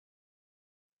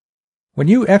When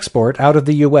you export out of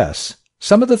the U.S.,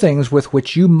 some of the things with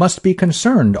which you must be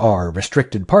concerned are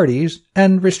restricted parties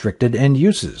and restricted end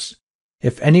uses.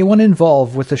 If anyone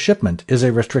involved with the shipment is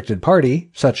a restricted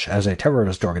party, such as a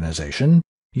terrorist organization,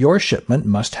 your shipment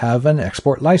must have an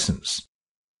export license.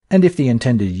 And if the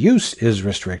intended use is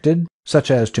restricted,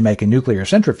 such as to make a nuclear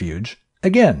centrifuge,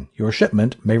 again, your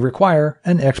shipment may require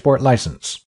an export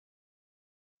license.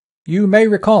 You may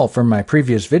recall from my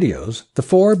previous videos the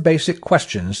 4 basic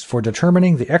questions for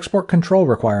determining the export control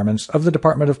requirements of the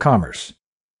Department of Commerce.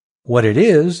 What it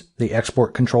is, the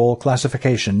export control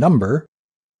classification number,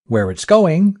 where it's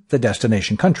going, the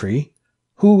destination country,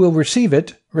 who will receive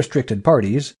it, restricted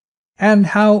parties, and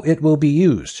how it will be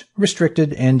used,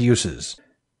 restricted end uses.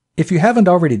 If you haven't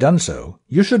already done so,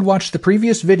 you should watch the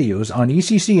previous videos on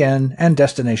ECCN and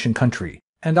destination country,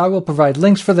 and I will provide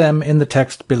links for them in the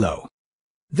text below.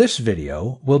 This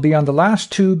video will be on the last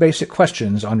 2 basic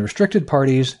questions on restricted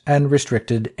parties and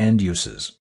restricted end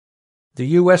uses. The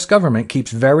U.S. government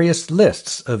keeps various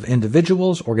lists of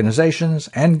individuals, organizations,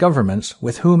 and governments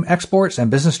with whom exports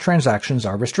and business transactions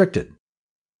are restricted.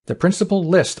 The principal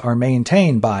lists are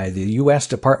maintained by the U.S.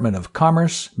 Department of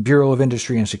Commerce, Bureau of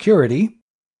Industry and Security,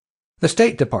 the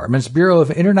State Department's Bureau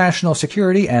of International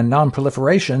Security and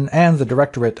Non-Proliferation and the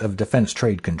Directorate of Defense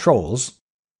Trade Controls,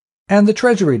 and the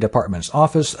Treasury Department's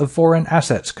Office of Foreign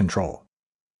Assets Control.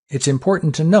 It's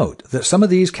important to note that some of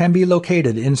these can be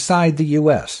located inside the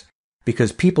U.S.,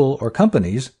 because people or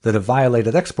companies that have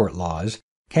violated export laws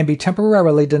can be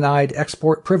temporarily denied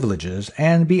export privileges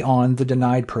and be on the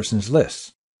denied persons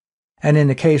lists. And in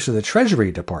the case of the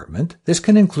Treasury Department, this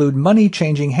can include money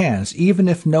changing hands even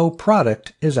if no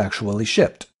product is actually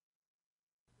shipped.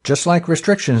 Just like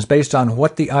restrictions based on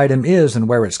what the item is and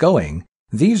where it's going,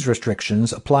 these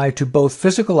restrictions apply to both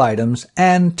physical items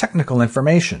and technical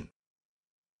information.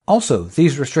 Also,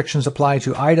 these restrictions apply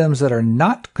to items that are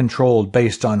not controlled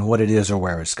based on what it is or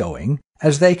where it's going,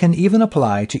 as they can even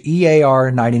apply to EAR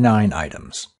 99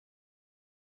 items.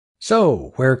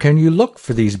 So, where can you look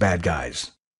for these bad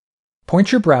guys?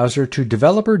 Point your browser to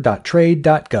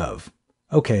developer.trade.gov.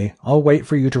 Okay, I'll wait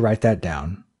for you to write that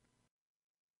down.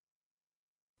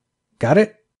 Got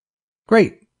it?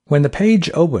 Great. When the page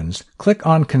opens, click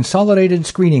on Consolidated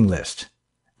Screening List.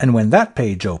 And when that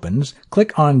page opens,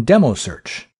 click on Demo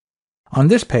Search. On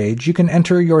this page, you can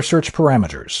enter your search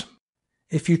parameters.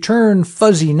 If you turn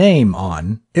Fuzzy Name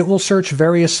on, it will search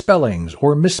various spellings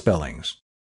or misspellings.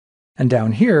 And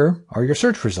down here are your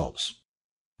search results.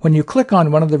 When you click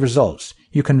on one of the results,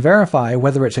 you can verify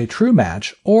whether it's a true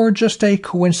match or just a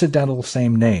coincidental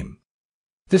same name.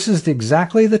 This is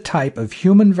exactly the type of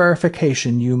human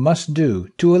verification you must do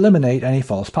to eliminate any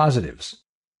false positives.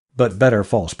 But better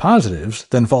false positives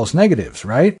than false negatives,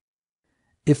 right?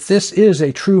 If this is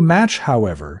a true match,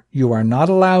 however, you are not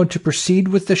allowed to proceed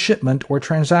with the shipment or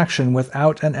transaction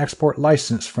without an export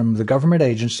license from the government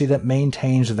agency that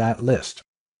maintains that list.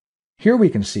 Here we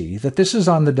can see that this is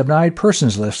on the denied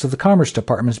persons list of the Commerce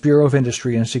Department's Bureau of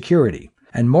Industry and Security,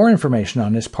 and more information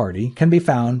on this party can be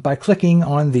found by clicking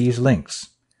on these links.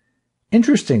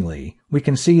 Interestingly, we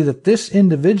can see that this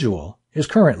individual is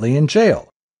currently in jail.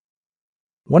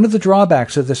 One of the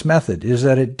drawbacks of this method is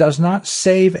that it does not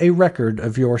save a record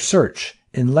of your search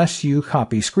unless you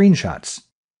copy screenshots.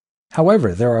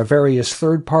 However, there are various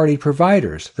third-party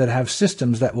providers that have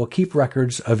systems that will keep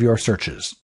records of your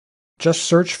searches. Just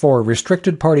search for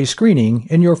restricted party screening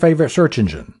in your favorite search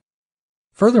engine.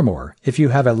 Furthermore, if you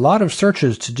have a lot of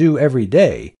searches to do every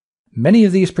day, many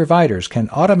of these providers can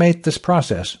automate this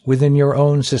process within your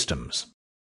own systems.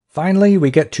 Finally, we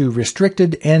get to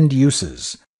restricted end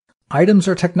uses. Items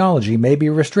or technology may be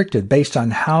restricted based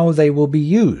on how they will be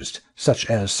used, such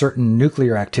as certain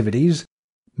nuclear activities,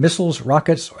 missiles,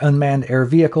 rockets, unmanned air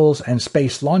vehicles, and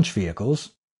space launch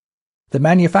vehicles, the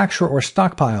manufacture or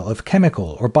stockpile of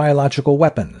chemical or biological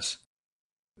weapons,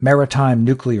 maritime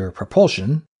nuclear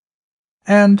propulsion,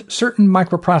 and certain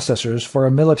microprocessors for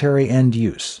a military end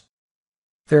use.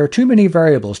 There are too many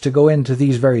variables to go into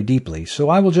these very deeply, so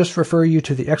I will just refer you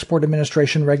to the Export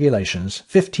Administration Regulations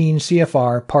 15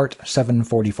 CFR Part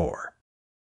 744.